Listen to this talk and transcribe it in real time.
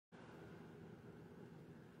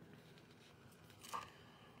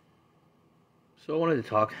So I wanted to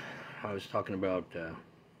talk. I was talking about some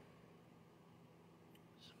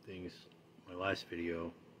things in my last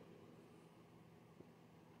video,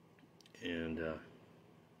 and it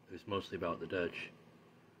was mostly about the Dutch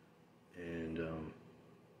and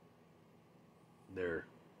their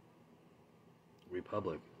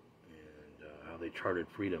republic and how they chartered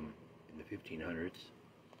freedom in the 1500s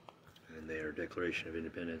and their Declaration of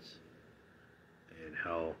Independence, and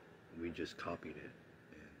how we just copied it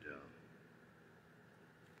and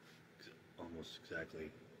almost exactly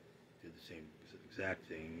did the same exact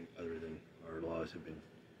thing, other than our laws have been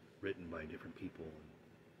written by different people and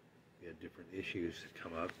we had different issues that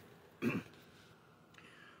come up.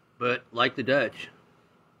 But like the Dutch,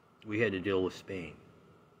 we had to deal with Spain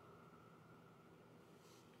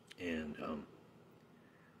and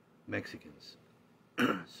Mexicans.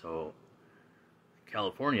 So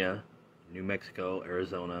California, New Mexico,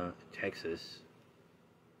 Arizona, Texas,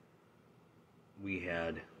 we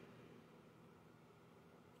had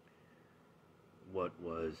what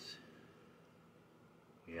was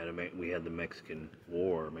we had the Mexican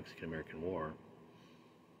War, Mexican-American War,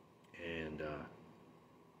 and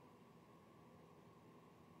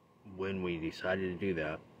when we decided to do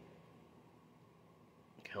that,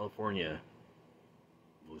 California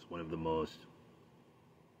was one of the most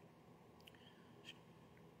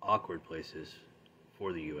awkward places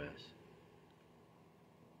for the U.S.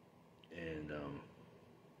 and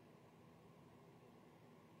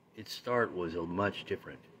its start was much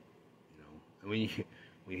different. I mean,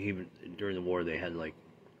 we even during the war they had like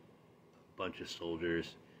a bunch of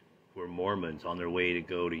soldiers who were Mormons on their way to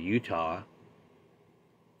go to Utah.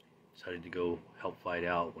 Decided to go help fight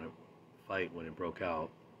when it broke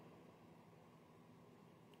out,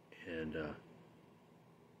 and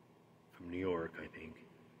from New York, I think,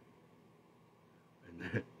 and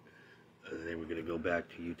then they were going to go back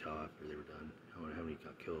to Utah after they were done. How many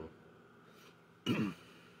got killed?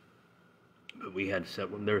 But we had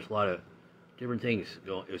there's a lot of different things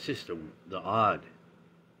going. It was just the odd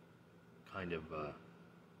kind of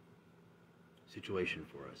situation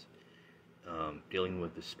for us, dealing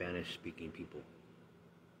with the Spanish-speaking people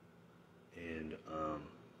and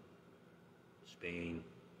Spain,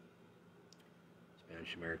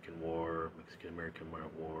 Spanish-American War, Mexican-American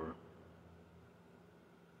War.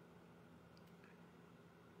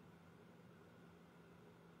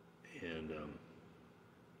 And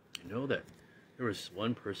I know that there was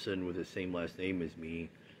one person with the same last name as me.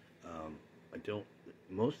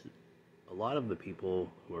 A lot of the people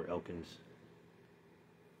who are Elkins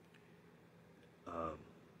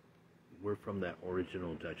were from that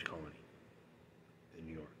original Dutch colony in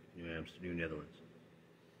New York, New Netherlands,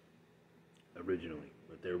 originally.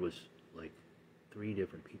 But there was like 3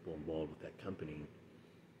 different people involved with that company,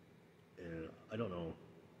 and I don't know,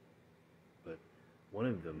 but one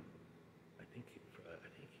of them, I think it's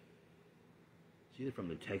either from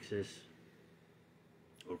the Texas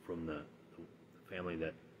or from the family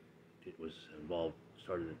that was involved,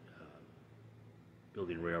 started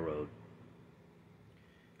building railroad,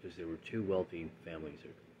 because there were 2 wealthy families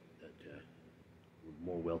that were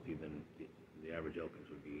more wealthy than the average Elkins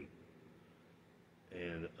would be,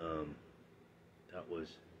 and that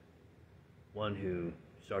was one who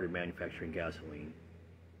started manufacturing gasoline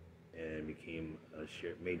and became a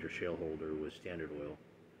major shareholder with Standard Oil,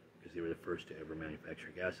 because they were the first to ever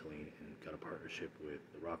manufacture gasoline, and got a partnership with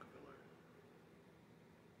the Rockefeller.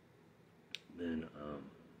 Then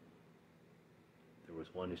there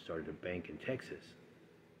was one who started a bank in Texas,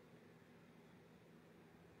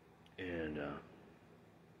 and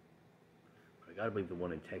I gotta believe the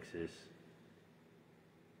one in Texas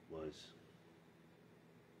was,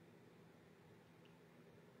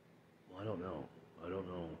 well, I don't know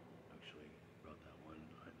actually about that one.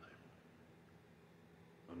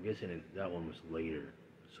 I'm guessing that one was later.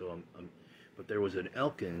 So but there was an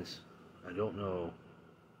Elkins. I don't know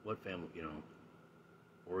what family,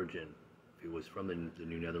 origin. If it was from the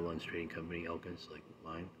New Netherlands Trading Company, Elkins, like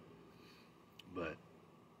mine. But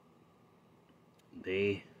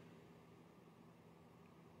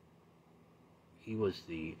he was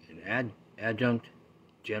an adjunct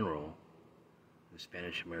general in the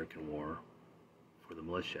Spanish-American War for the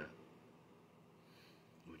militia,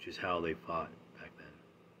 which is how they fought back then.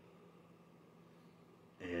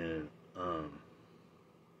 And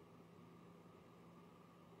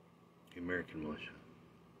the American militia.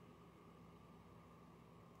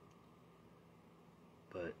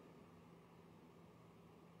 But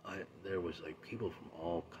there was like people from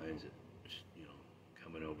all kinds of,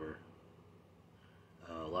 coming over.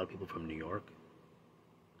 A lot of people from New York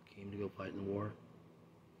came to go fight in the war,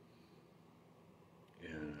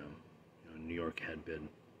 and New York had been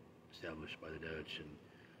established by the Dutch and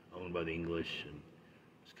owned by the English, and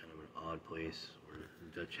it's kind of an odd place where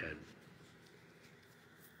the Dutch had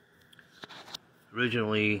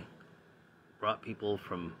originally brought people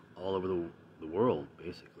from all over the world,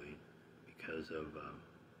 basically, because of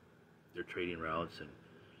their trading routes, and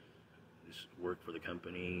just worked for the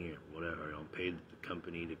company or whatever, paid the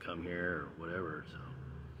company to come here or whatever.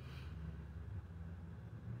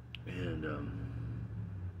 And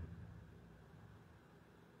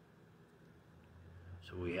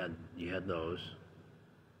so you had those,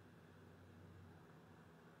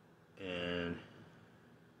 and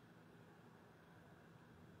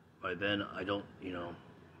by then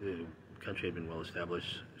the country had been well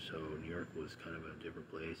established, so New York was kind of a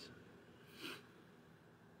different place.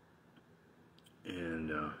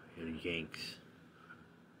 And Yanks.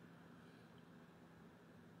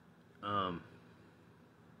 So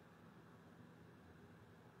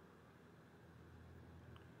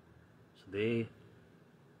they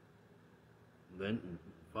then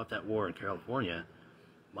fought that war in California.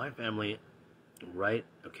 My family,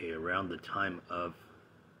 around the time of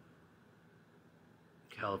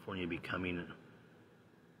California becoming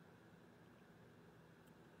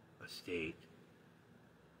a state,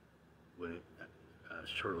 when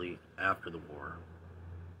shortly after the war,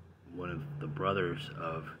 one of the brothers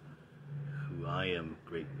of who I am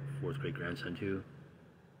fourth great grandson to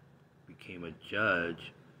became a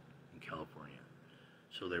judge in California.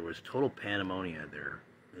 So there was total pandemonium there,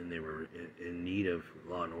 and they were in need of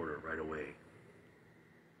law and order right away.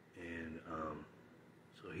 And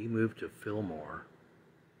so he moved to Fillmore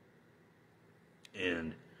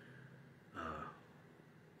and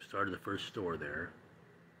started the first store there,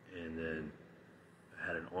 and then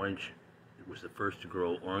had an orange. It was the first to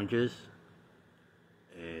grow oranges,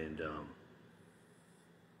 and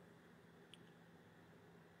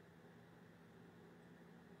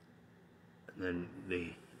then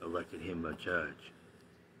they elected him a judge.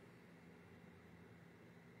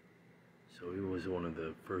 So he was one of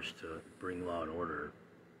the first to bring law and order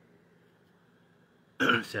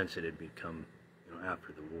since it had become,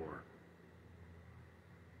 after the war.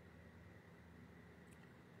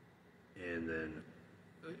 And then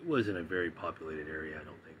it wasn't a very populated area, I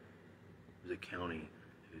don't think. It was a county.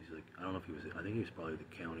 It was like, I don't know if he was, I think he was probably the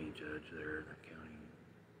county judge there in that county.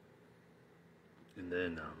 And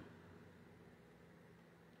then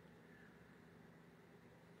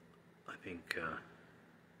I think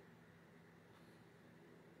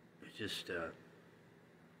it's just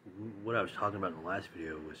what I was talking about in the last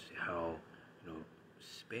video was how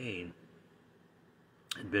Spain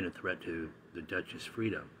had been a threat to the Dutch's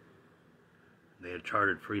freedom. They had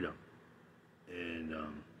chartered freedom, and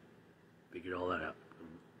figured all that out.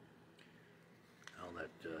 All that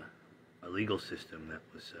a legal system that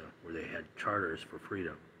was where they had charters for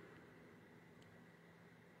freedom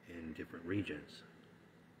in different regions,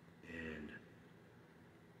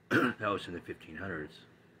 and that was in the 1500s,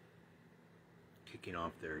 kicking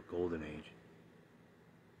off their golden age.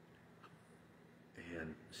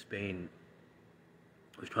 And Spain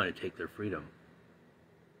was trying to take their freedom.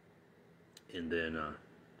 And then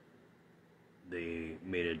they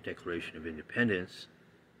made a declaration of independence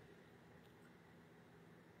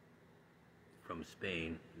from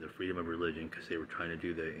Spain, the freedom of religion, because they were trying to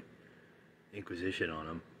do the Inquisition on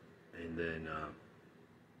them. And then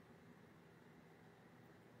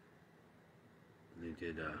they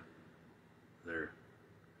did their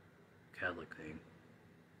Catholic thing,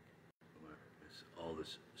 where all the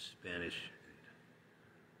Spanish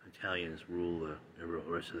and Italians rule the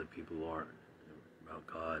rest of the people who aren't about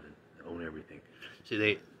God and own everything.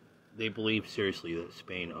 See, they believed seriously that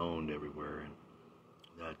Spain owned everywhere, and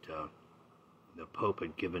that the Pope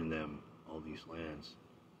had given them all these lands,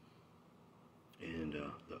 and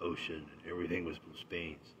the ocean and everything was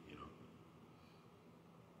Spain's.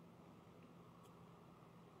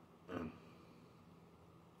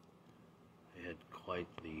 They had quite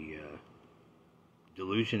the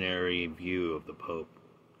delusionary view of the Pope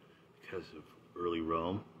because of early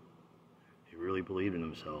Rome. They really believed in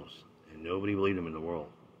themselves, and nobody believed them in the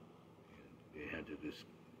world. And they had to just,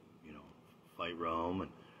 fight Rome,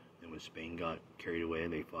 and then when Spain got carried away,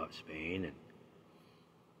 they fought Spain,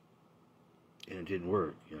 and it didn't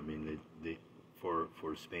work. I mean, they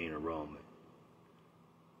for Spain or Rome,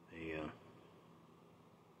 they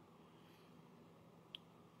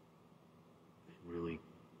really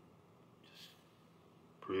just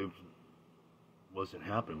proved wasn't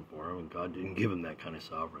happening for them, and God didn't give them that kind of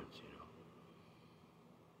sovereignty,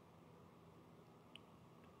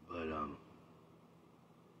 But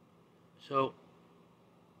so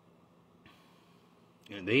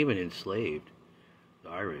And they even enslaved the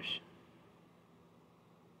Irish.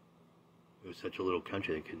 It was such a little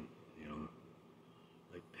country they could,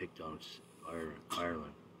 like picked on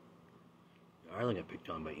Ireland. Ireland got picked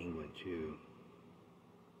on by England too.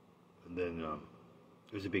 And then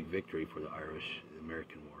it was a big victory for the Irish, the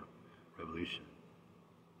American War, Revolution.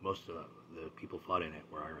 Most of the people fought in it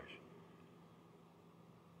were Irish.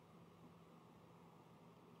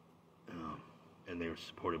 And they were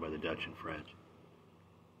supported by the Dutch and French.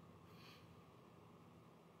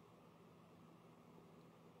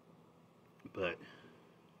 But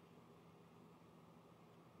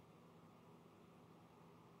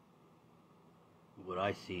what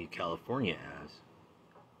I see California as,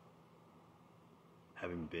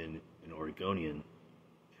 having been an Oregonian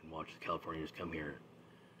and watched the Californians come here,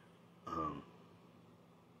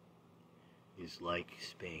 is like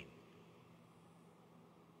Spain,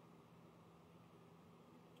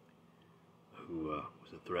 who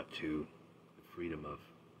was a threat to the freedom of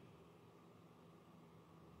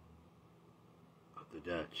the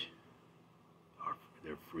Dutch,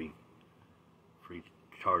 their free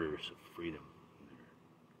charters of freedom,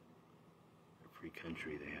 their free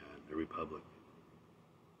country they had, the republic.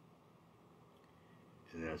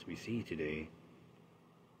 And as we see today,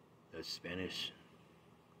 that Spanish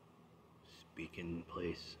speaking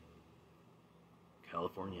place,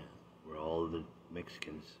 California, where all of the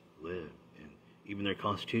Mexicans live, and even their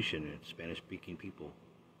constitution, it's Spanish speaking people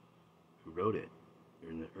who wrote it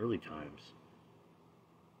in the early times.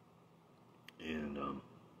 And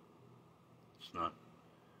it's not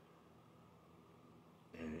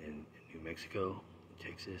in New Mexico,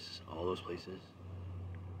 Texas, all those places.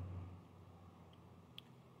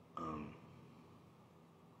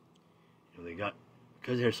 They got,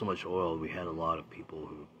 because there's so much oil, we had a lot of people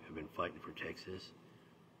who have been fighting for Texas,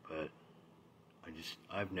 but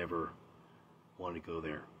I've never wanted to go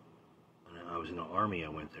there. And I was in the Army, I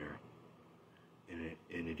went there, and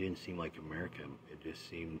it didn't seem like America. It just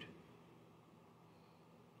seemed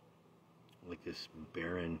like this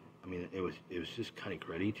barren. I mean, it was just kind of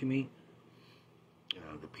gritty to me.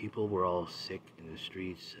 The people were all sick in the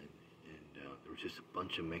streets, and there was just a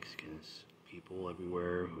bunch of Mexicans, people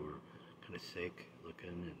everywhere who were kind of sick looking,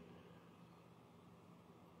 and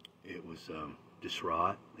it was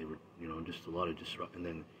distraught. They were, just a lot of distraught. And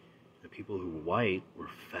then the people who were white were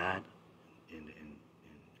fat and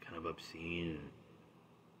kind of obscene and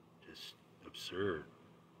just absurd.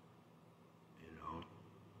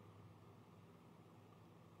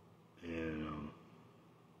 And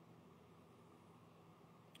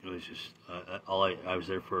it was just I was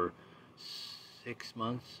there for 6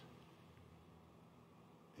 months,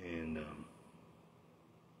 and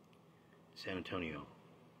San Antonio,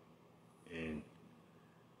 and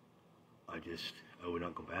I would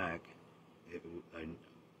not go back.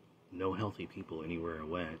 No healthy people anywhere I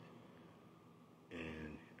went,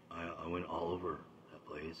 and I went all over that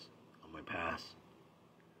place on my pass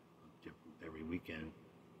every weekend.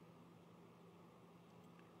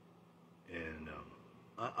 And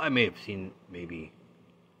I may have seen maybe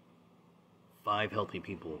 5 healthy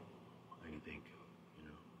people, I think,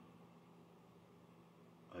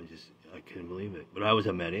 I couldn't believe it. But I was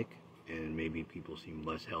a medic, and maybe people seemed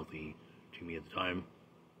less healthy to me at the time.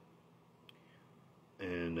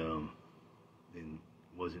 And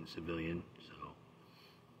wasn't civilian, so.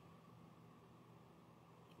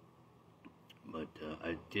 But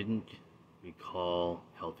I didn't recall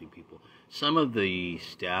healthy people. Some of the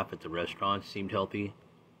staff at the restaurants seemed healthy.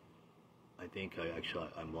 I think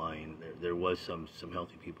I'm lying. There was some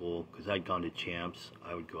healthy people, because I'd gone to Champs.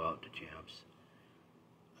 I would go out to Champs,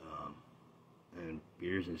 and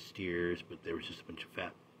Beers and Steers, but there was just a bunch of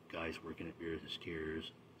fat guys working at Beers and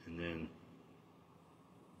Steers. And then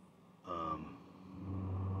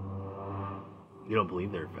you don't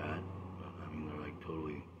believe they're fat. I mean, they're like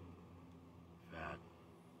totally fat.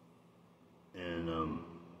 And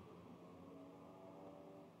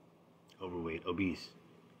overweight, obese.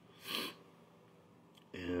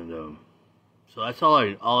 And so that's all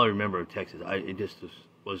I remember of Texas. It just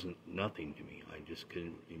wasn't nothing to me. I just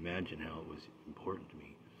couldn't imagine how it was important to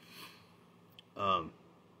me.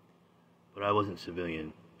 But I wasn't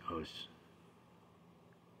civilian. I was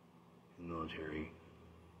in the military.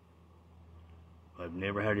 I've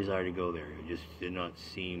never had a desire to go there. It just did not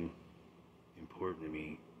seem important to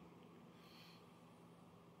me.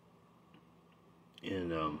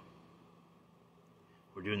 And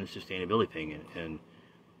we're doing the sustainability thing, and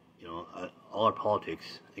all our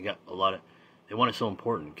politics, they want it so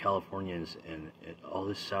important. Californians and all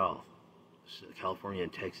this South, California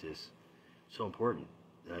and Texas, so important.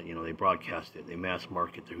 they broadcast it. They mass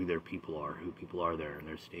market to who their people are, who people are there in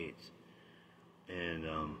their states, and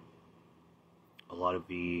a lot of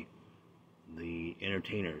the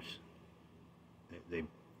entertainers, they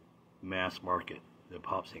mass market the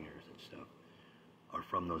pop singers and stuff are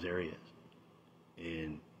from those areas,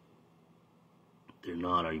 and they're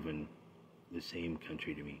not even the same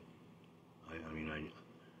country to me. I mean,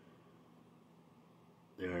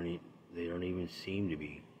 they don't even seem to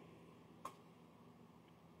be.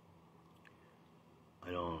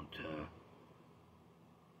 I don't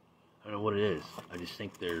know what it is. I just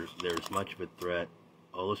think there's much of a threat.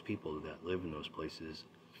 All those people that live in those places,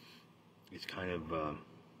 it's kind of a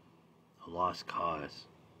lost cause.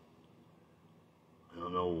 I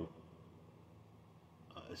don't know.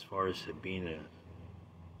 As far as being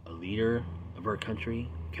a leader of our country,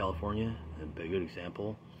 California, a good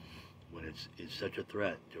example, when it's such a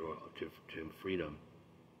threat to freedom.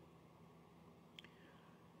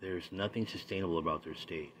 There's nothing sustainable about their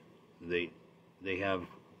state. They have,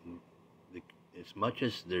 as much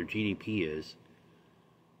as their GDP is,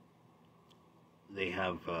 they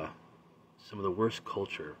have some of the worst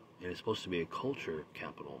culture, and it's supposed to be a culture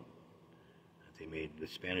capital that they made the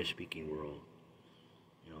Spanish-speaking world.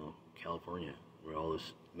 California, where all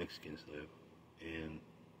those Mexicans live, and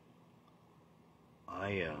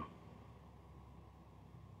I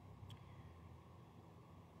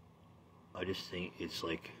just think it's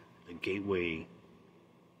like a gateway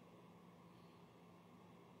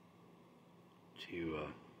to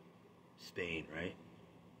Spain, right?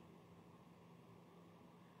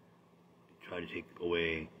 Try to take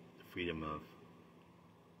away the freedom of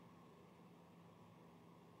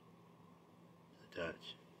the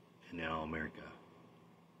Dutch, and now America.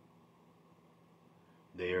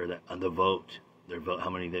 They are the vote. Their vote. How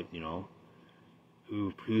many they,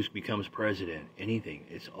 who becomes president? Anything.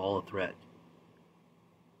 It's all a threat.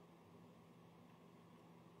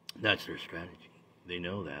 That's their strategy. They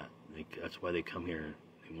know that. That's why they come here.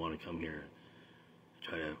 They want to come here,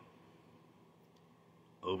 try to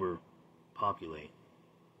overpopulate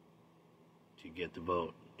to get the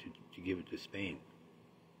vote to give it to Spain.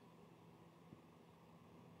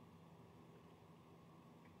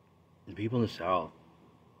 The people in the South,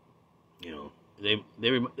 they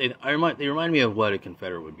remind me of what a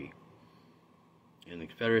Confederate would be. And the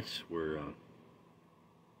Confederates were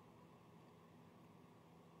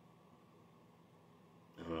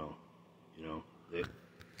I don't know,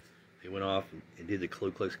 they went off and did the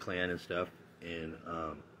Ku Klux Klan and stuff, and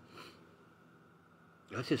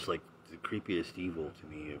that's just like the creepiest evil to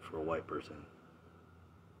me for a white person.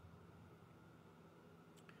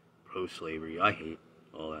 Pro-slavery, I hate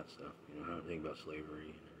all that stuff. I don't think about slavery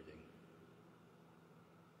and everything.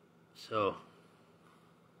 So,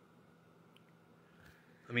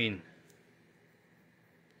 I mean,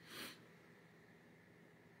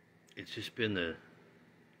 it's just been I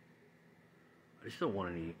just don't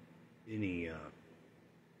want any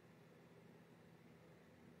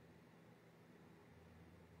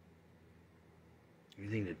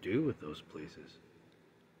anything to do with those places.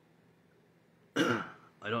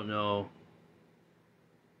 I don't know.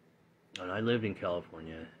 And I lived in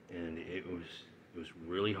California, and it was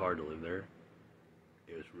really hard to live there.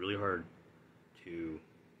 It was really hard to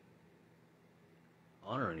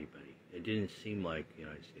honor anybody. It didn't seem like the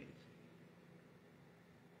United States.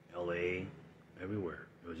 LA, everywhere.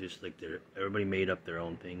 It was just like everybody made up their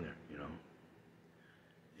own thing there,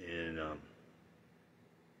 And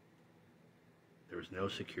there was no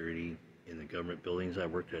security in the government buildings. I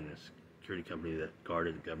worked in a security company that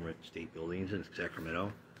guarded the government state buildings in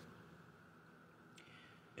Sacramento.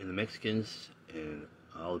 And the Mexicans and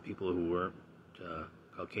all the people who weren't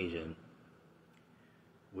Caucasian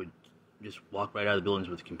would just walk right out of the buildings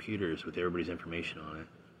with computers with everybody's information on it,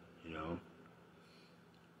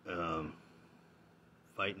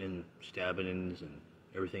 fighting and stabbing and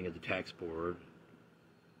everything at the tax board.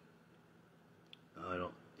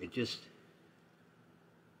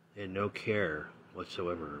 They had no care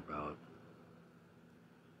whatsoever about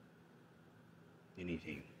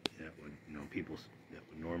anything that would, people that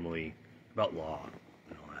would normally, about law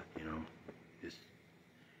and all that, just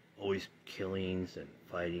always killings and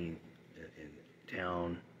fighting in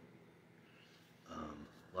town,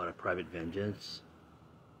 a lot of private vengeance,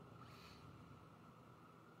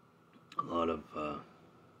 a lot of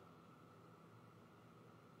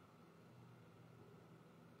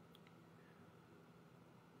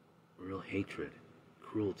real hatred,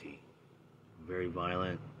 cruelty, very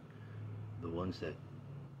violent. The ones that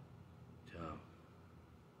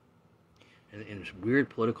and weird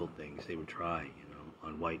political things they would try,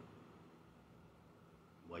 on white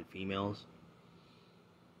females.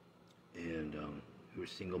 and who are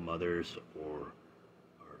single mothers or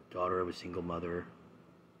daughter of a single mother or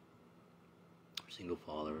single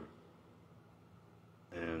father,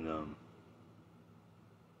 and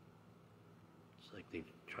it's like they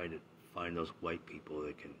try to find those white people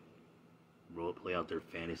that can play out their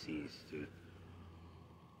fantasies to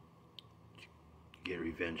get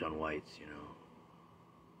revenge on whites, you know.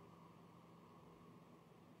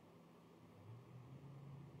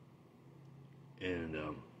 And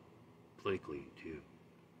politically too.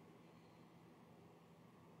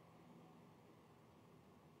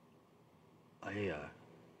 I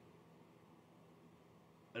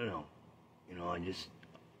don't know, you know. I just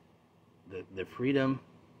the freedom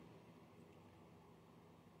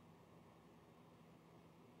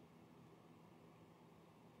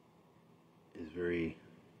is very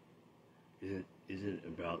isn't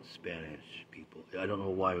about Spanish people. I don't know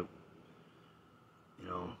why. You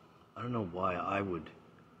know, I don't know why I would.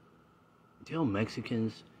 Until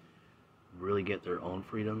Mexicans really get their own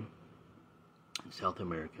freedom, and South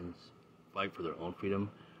Americans fight for their own freedom,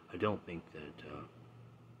 I don't think that,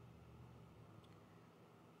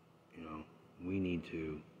 you know, we need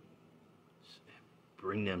to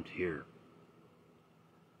bring them to here.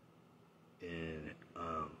 And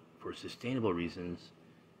for sustainable reasons,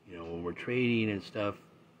 you know, when we're trading and stuff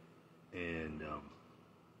and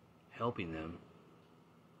helping them,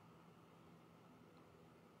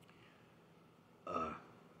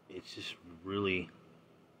 it's just really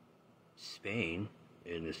Spain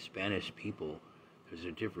and the Spanish people. There's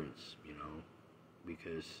a difference, you know,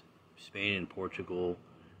 because Spain and Portugal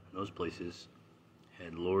and those places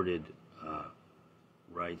had lorded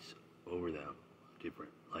rights over them,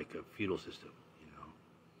 different, like a feudal system, you know,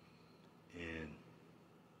 and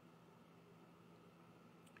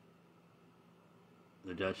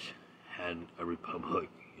the Dutch had a republic,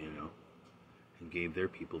 you know, and gave their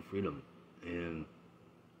people freedom, and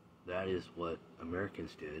that is what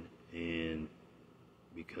Americans did, and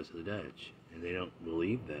because of the Dutch, and they don't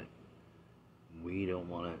believe that we don't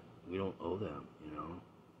owe them, you know.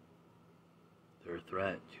 They're a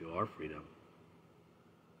threat to our freedom,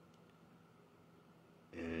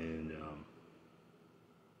 and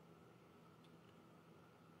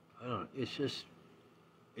I don't know,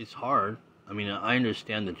 it's hard. I mean, I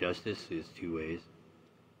understand the justice is two ways.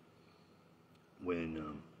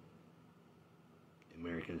 When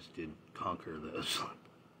Americans did conquer those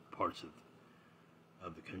parts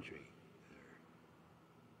of the country,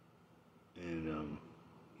 and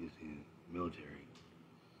using military,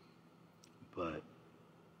 but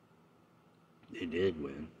they did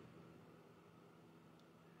win.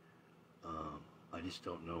 I just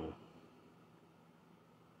don't know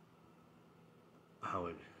how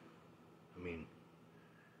it. I mean,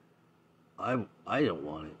 I don't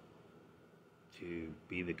want it to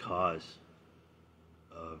be the cause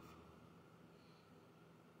of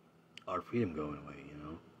our freedom going away, you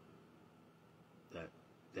know.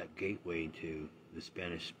 That gateway to the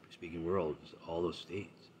Spanish-speaking world is all those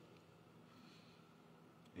states,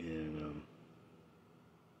 and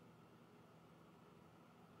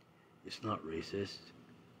it's not racist.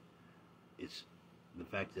 It's the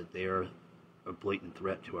fact that they are a blatant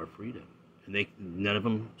threat to our freedom, and none of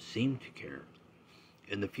them seem to care.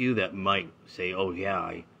 And the few that might say, "Oh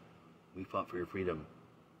yeah, we fought for your freedom,"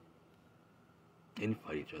 they didn't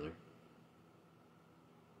fight each other.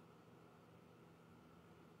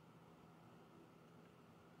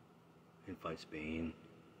 They didn't fight Spain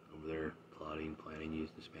over there plotting, planning,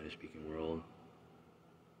 use the Spanish-speaking world.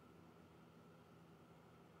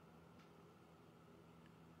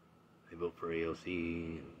 They vote for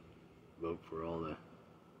AOC and vote for all the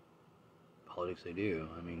politics they do.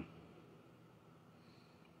 I mean,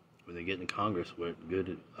 when they get in Congress, what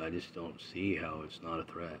good? I just don't see how it's not a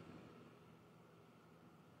threat.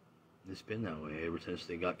 It's been that way ever since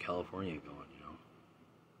they got California going, you know.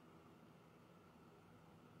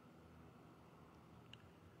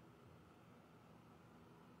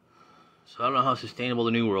 So I don't know how sustainable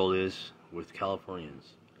the New World is with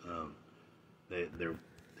Californians.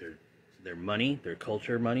 Their money, their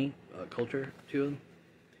culture to them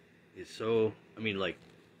is so. I mean, like,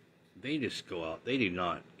 they just go out. They do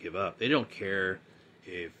not give up. They don't care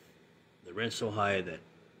if the rent's so high that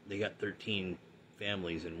they got 13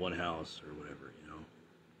 families in one house or whatever, you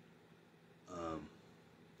know.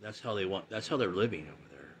 That's how they want. That's how they're living over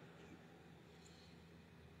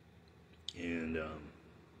there, and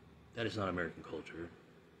that is not American culture.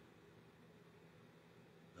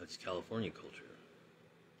 That's California culture.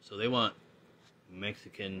 So they want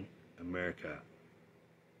Mexican America,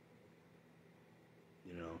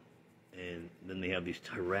 you know, and then they have these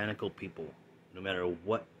tyrannical people. No matter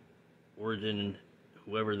what origin,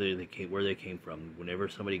 whoever they came, where they came from. Whenever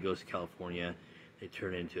somebody goes to California, they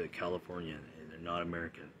turn into a Californian, and they're not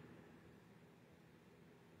American.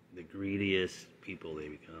 The greediest people they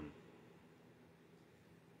become.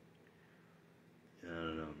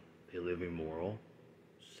 And they live immoral.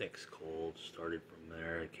 Sex cult started from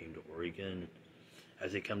there. It came to Oregon.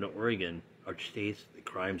 As they come to Oregon, our states, the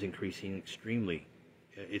crime's increasing extremely.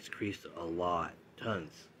 It's increased a lot,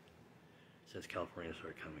 tons, since California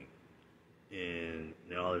started coming. And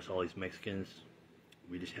now there's all these Mexicans.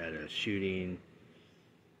 We just had a shooting.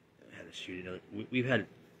 We've had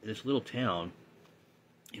in this little town,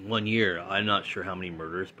 in 1 year, I'm not sure how many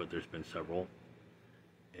murders, but there's been several.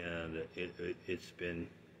 And it's been,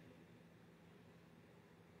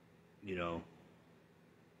 you know,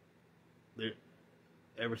 there,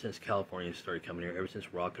 ever since California started coming here, ever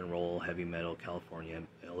since rock and roll, heavy metal, California,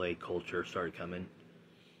 LA culture started coming,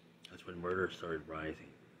 that's when murder started rising.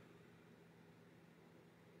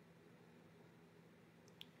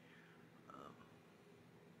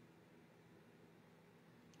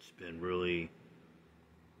 It's been really,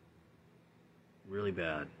 really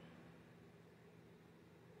bad.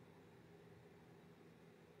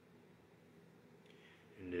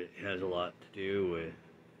 And it has a lot to do with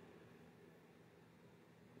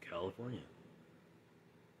California.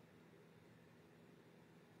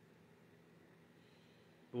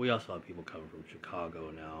 But we also have people coming from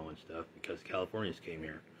Chicago now and stuff because Californians came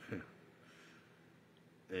here.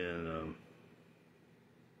 And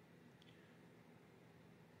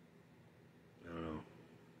I don't know.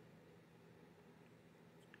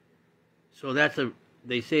 So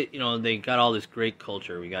they say, they got all this great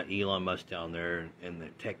culture. We got Elon Musk down there and the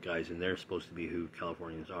tech guys, and they're supposed to be who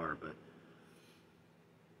Californians are, but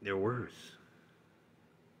they're worse.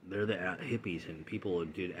 They're the hippies and people who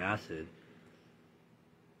did acid.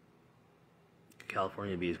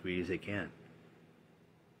 California be as greedy as they can.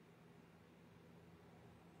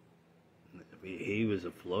 He was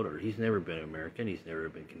a floater. He's never been American. He's never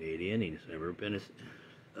been Canadian. He's never been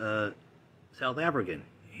a South African.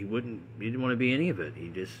 He didn't want to be any of it. He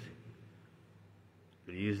just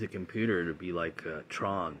would use the computer to be like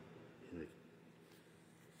Tron.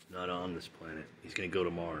 Not on this planet. He's going to go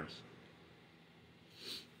to Mars.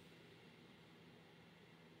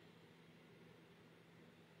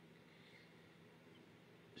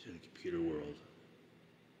 He's in the computer world.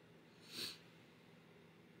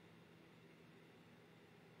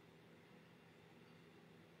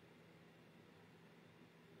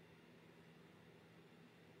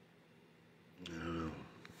 I don't know.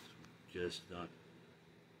 It's just not.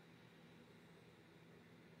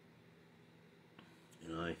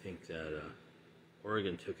 I think that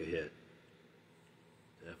Oregon took a hit.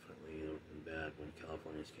 Definitely bad when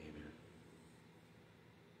Californians came here.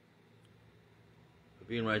 But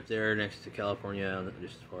being right there next to California,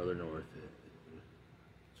 just farther north,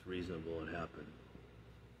 it's reasonable it happened.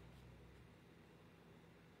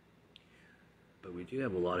 But we do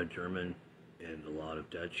have a lot of German and a lot of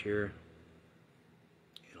Dutch here,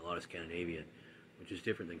 and a lot of Scandinavian, which is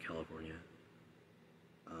different than California.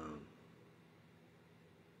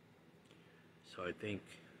 So I think,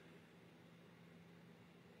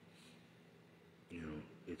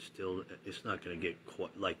 it's not going to get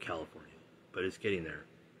quite like California, but it's getting there.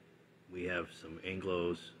 We have some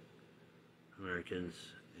Anglos, Americans,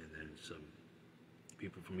 and then some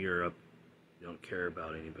people from Europe who don't care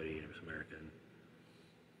about anybody who's American.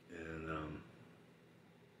 And of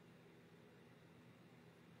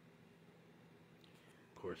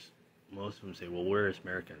course, most of them say, well, where is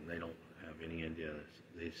American? They don't have any idea.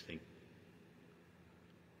 They just think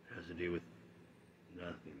it has to do with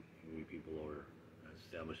nothing. We people are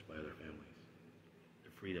established by other families.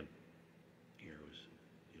 The freedom here was,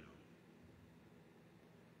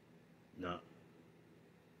 not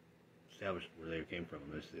established where they came from.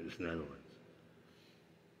 It was Netherlands.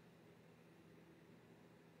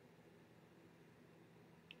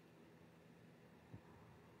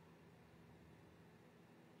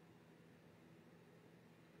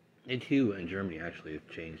 They too, in Germany, actually have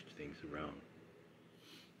changed things around.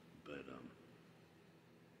 But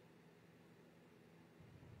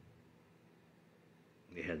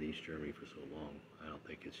they had the East Germany for so long. I don't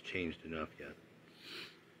think it's changed enough yet.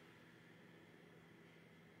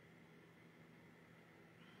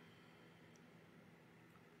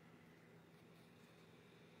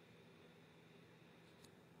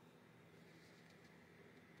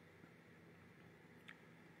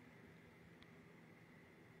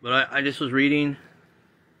 But I just was reading,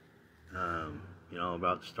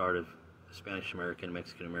 about the start of Spanish American,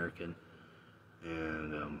 Mexican American,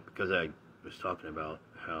 and because I was talking about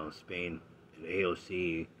how Spain and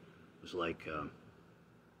AOC was like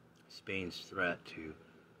Spain's threat to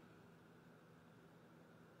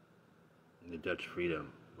the Dutch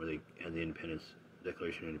freedom, where they had the independence,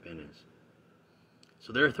 Declaration of Independence.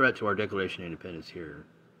 So they're a threat to our Declaration of Independence here,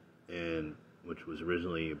 and which was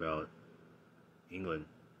originally about England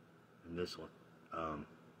in this one.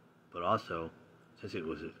 But also, since it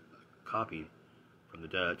was copied from the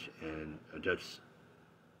Dutch, and the Dutch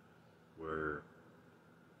were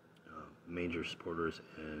major supporters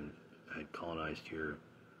and had colonized here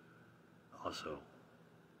also,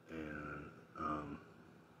 and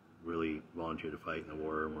really volunteered to fight in the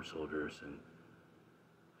war, and were soldiers and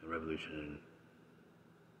revolution, and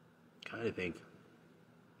kind of think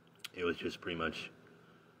it was just pretty much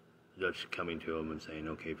the Dutch coming to them and saying,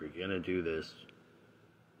 okay, if you're gonna do this,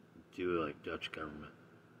 do it like Dutch government,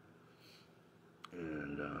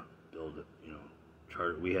 and build it,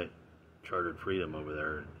 charter. We had chartered freedom over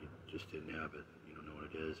there, and you just didn't have it. You don't know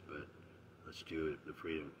what it is, but let's do it, the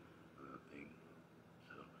freedom thing.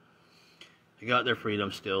 So they got their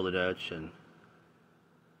freedom still, the Dutch, and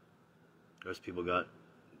those people got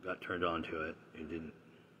turned on to it. They didn't.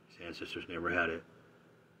 His ancestors never had it,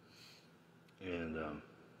 and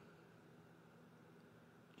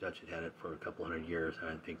Dutch had it for a couple hundred years. I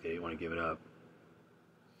didn't think they didn't want to give it up.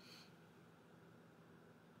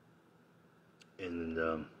 And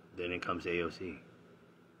then it comes AOC.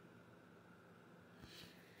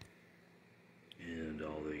 And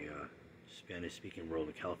all the Spanish-speaking world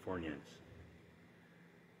of Californians,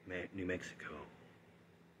 New Mexico,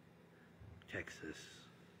 Texas,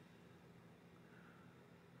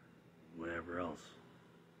 whatever else.